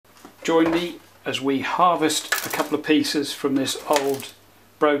join me as we harvest a couple of pieces from this old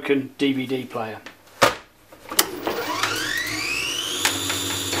broken DVD player.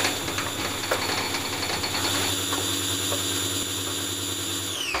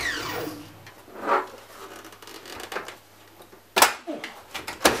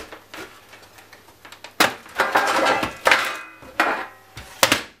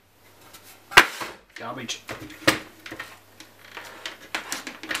 Garbage.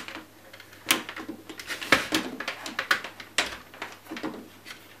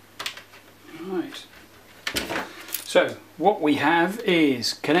 Right. So what we have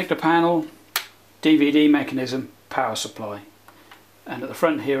is connector panel, DVD mechanism, power supply, and at the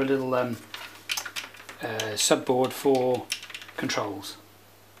front here a little subboard for controls.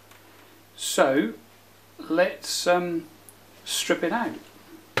 So let's strip it out.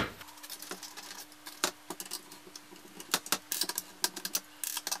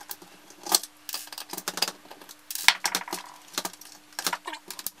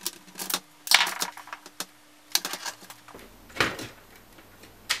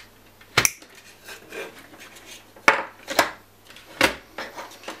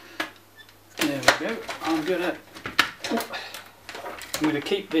 I'm going to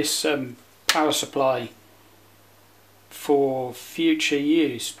keep this power supply for future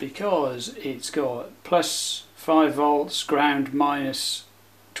use because it's got plus 5 volts, ground minus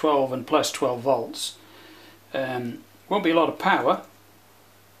 12 and plus 12 volts. Won't be a lot of power,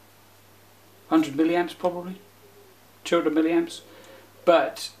 100 milliamps probably, 200 milliamps,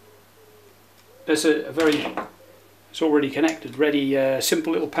 but there's a very, it's already connected, ready,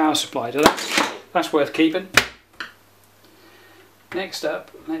 simple little power supply. So that's worth keeping. Next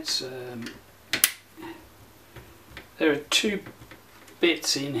up, let's. There are two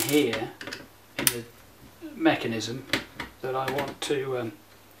bits in here in the mechanism that I want to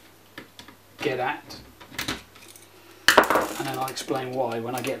get at, and then I'll explain why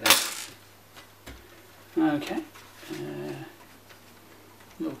when I get there. Okay,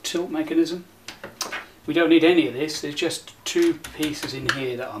 little tilt mechanism. We don't need any of this. There's just two pieces in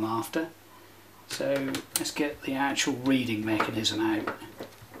here that I'm after. So let's get the actual reading mechanism out.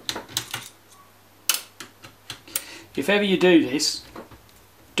 If ever you do this,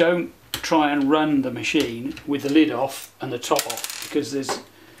 don't try and run the machine with the lid off and the top off, because there's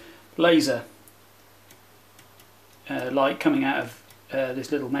laser light coming out of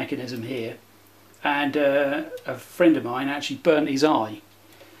this little mechanism here, and a friend of mine actually burnt his eye.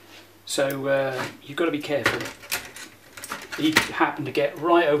 So you've got to be careful. He happened to get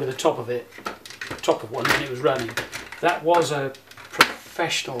right over the top of it. Top of one when it was running. That was a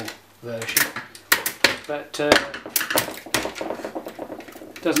professional version, but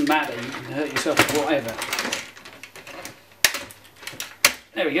doesn't matter, you can hurt yourself or whatever.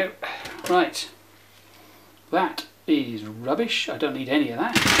 There we go. Right, that is rubbish. I don't need any of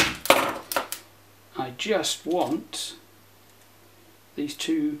that. I just want these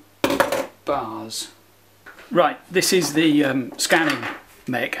two bars. Right, this is the scanning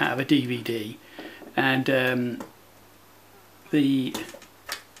mech out of a DVD. And the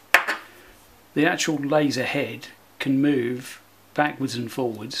actual laser head can move backwards and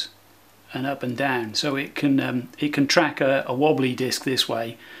forwards and up and down, so it can track a wobbly disc this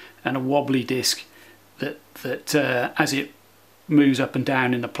way and a wobbly disc that as it moves up and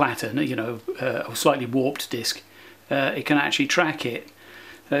down in the platter, you know, a slightly warped disc, it can actually track it.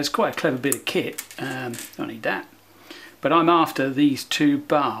 It's quite a clever bit of kit. Don't need that, but I'm after these two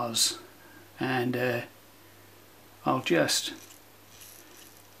bars. And I'll just,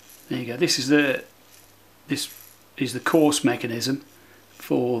 there you go. This is the coarse mechanism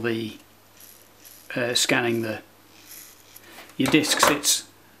for the scanning your disc sits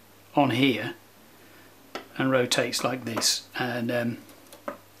on here and rotates like this, and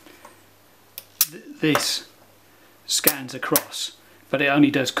this scans across, but it only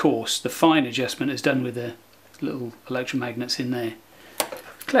does coarse. The fine adjustment is done with the little electromagnets in there.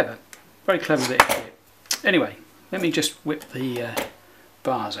 Clever. Very clever bit of kit. Anyway, let me just whip the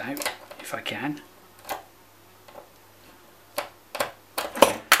bars out, if I can.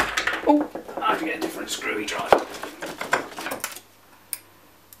 Oh, I have to get a different screwy driver.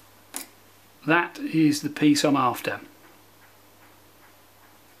 That is the piece I'm after.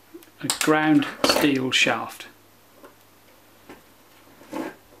 A ground steel shaft.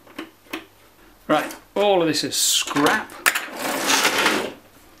 Right, all of this is scrap.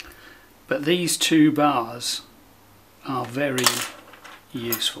 But these two bars are very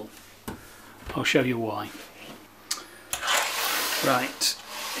useful. I'll show you why. Right,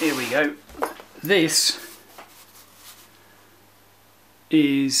 here we go. This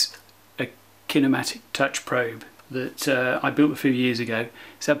is kinematic touch probe that I built a few years ago.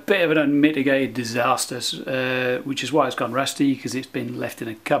 It's a bit of an unmitigated disaster, which is why it's gone rusty, because it's been left in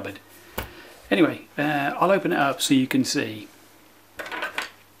a cupboard. Anyway, I'll open it up so you can see.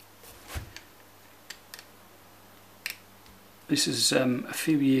 This is a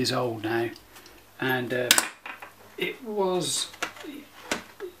few years old now, and it was,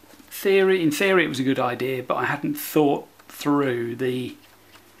 in theory it was a good idea, but I hadn't thought through the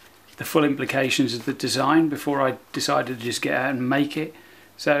full implications of the design before I decided to just get out and make it.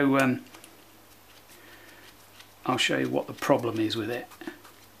 So I'll show you what the problem is with it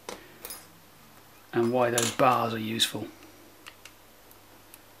and why those bars are useful.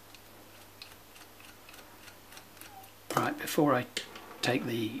 Right, before I take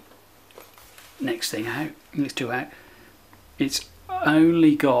the next thing out, next two out, it's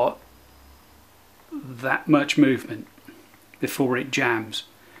only got that much movement before it jams,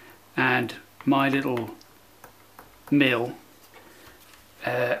 and my little mill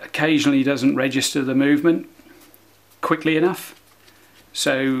occasionally doesn't register the movement quickly enough,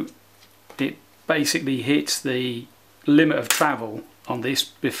 so it basically hits the limit of travel on this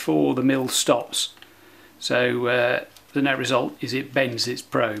before the mill stops. So the net result is it bends its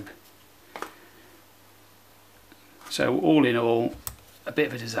probe. So all in all, a bit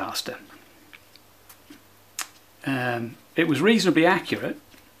of a disaster. It was reasonably accurate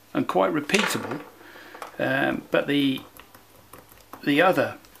and quite repeatable, but the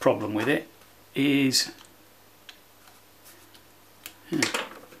other problem with it is that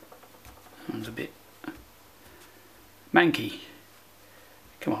one's a bit manky.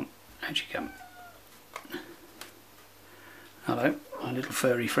 Come on, how'd you come? Hello, my little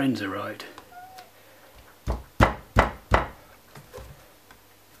furry friends arrived.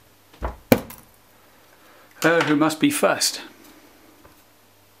 Who must be first?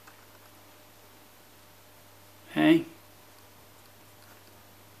 Hey?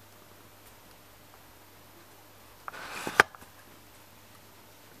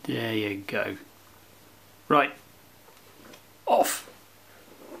 There you go. Right. Off.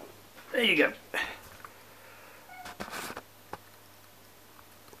 There you go.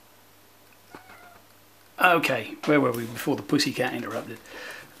 Okay, where were we before the pussycat interrupted?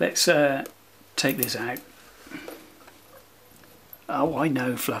 Let's take this out. Oh, I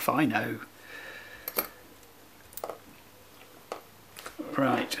know, Fluff, I know.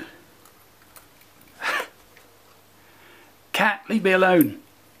 Right. Cat, leave me alone.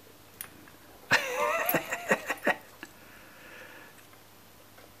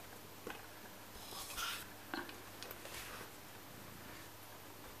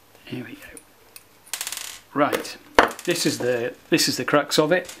 Here we go. Right. This is the crux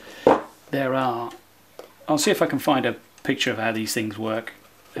of it. There are. I'll see if I can find a picture of how these things work.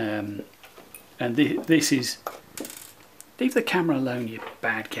 And this is. Leave the camera alone, you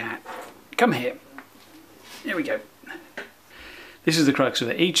bad cat. Come here. There we go. This is the crux of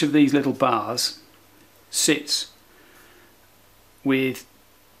it. Each of these little bars sits with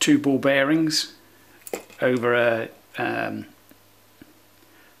two ball bearings over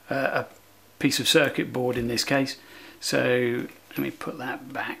a piece of circuit board in this case. So let me put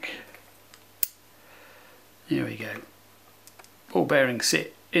that back. There we go. Ball bearings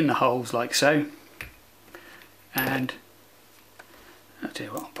sit in the holes like so, and I'll tell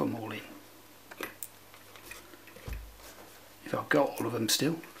you what, I'll put them all in. If I've got all of them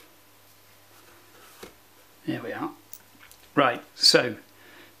still. There we are. Right, so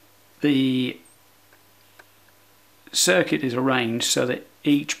the circuit is arranged so that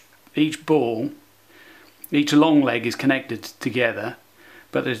each ball, each long leg is connected together,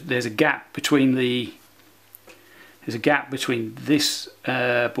 but there's a gap between this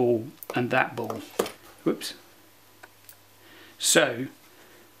ball and that ball. Whoops. So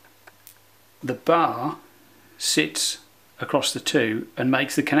the bar sits across the two and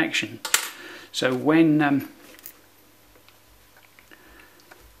makes the connection. So when let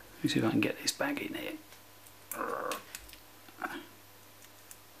me see if I can get this back in here.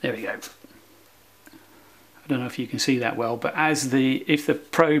 There we go. I don't know if you can see that well, but if the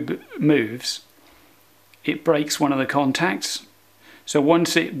probe moves, it breaks one of the contacts. So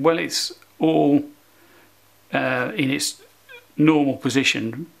once it's all in its normal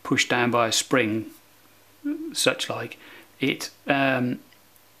position, pushed down by a spring, such like, it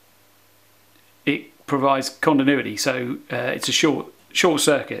provides continuity. So it's a short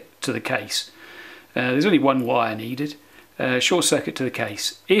circuit to the case. There's only one wire needed. Short circuit to the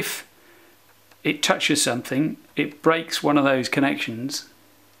case. If it touches something, it breaks one of those connections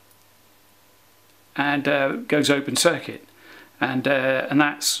and goes open circuit. and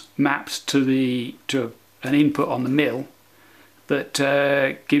that's mapped to an input on the mill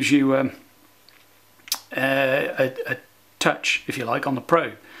that gives you a touch, if you like, on the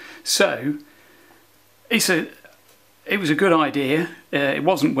probe. So it was a good idea. It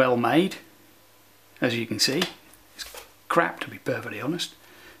wasn't well made, as you can see. It's crap, to be perfectly honest.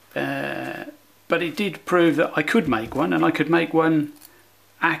 But it did prove that I could make one, and I could make one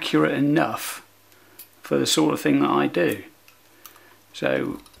accurate enough for the sort of thing that I do.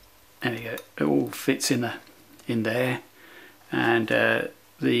 So there we go. It all fits in there, and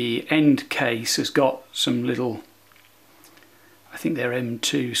the end case has got some little, I think they're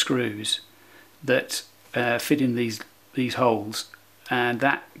M2 screws that fit in these holes, and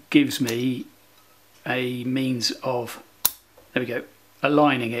that gives me a means of, there we go,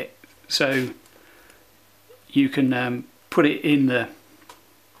 aligning it, so you can put it in the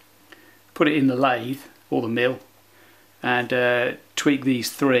lathe or the mill and tweak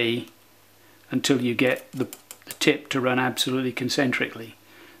these three until you get the tip to run absolutely concentrically.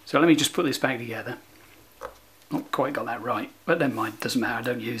 So let me just put this back together. Not quite got that right, but never mind, doesn't matter, I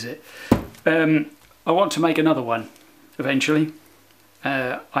don't use it. I want to make another one eventually.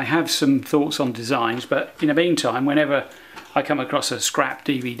 I have some thoughts on designs, but in the meantime, whenever I come across a scrap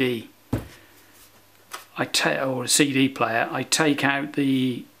DVD or a CD player, I take out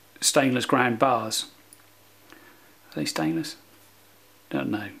the stainless ground bars. Are they stainless? Don't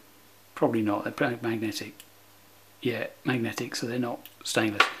know. Probably not. They're magnetic. Yeah, magnetic, so they're not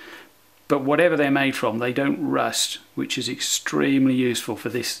stainless. But whatever they're made from, they don't rust, which is extremely useful for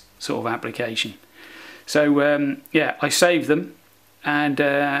this sort of application. So yeah, I saved them, and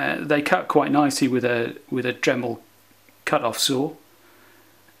they cut quite nicely with a Dremel cut-off saw.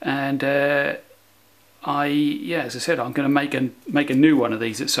 And yeah, as I said, I'm going to make a new one of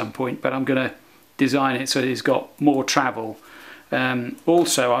these at some point, but I'm going to design it so it's got more travel.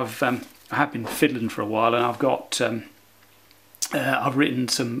 Also, I have been fiddling for a while, and I've got I've written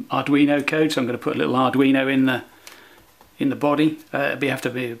some Arduino code, so I'm going to put a little Arduino in the body. It'll have to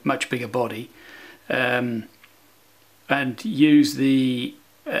be a much bigger body, and use the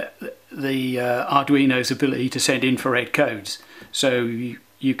Arduino's ability to send infrared codes. So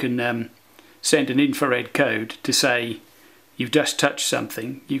you can send an infrared code to say you've just touched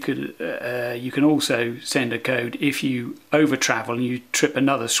something. You can also send a code if you over travel and you trip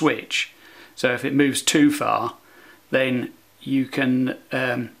another switch. So if it moves too far, then you can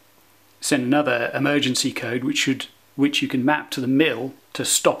send another emergency code which you can map to the mill to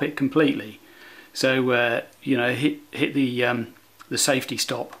stop it completely. So you know, hit the safety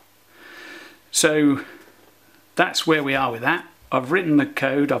stop. So that's where we are with that. I've written the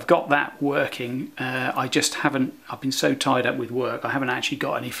code, I've got that working. I just haven't, I've been so tied up with work, I haven't actually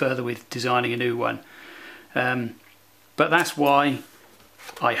got any further with designing a new one. But that's why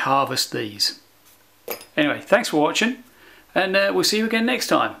I harvest these. Anyway, thanks for watching, and we'll see you again next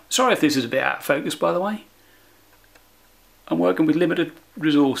time. Sorry if this is a bit out of focus, by the way. I'm working with limited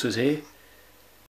resources here.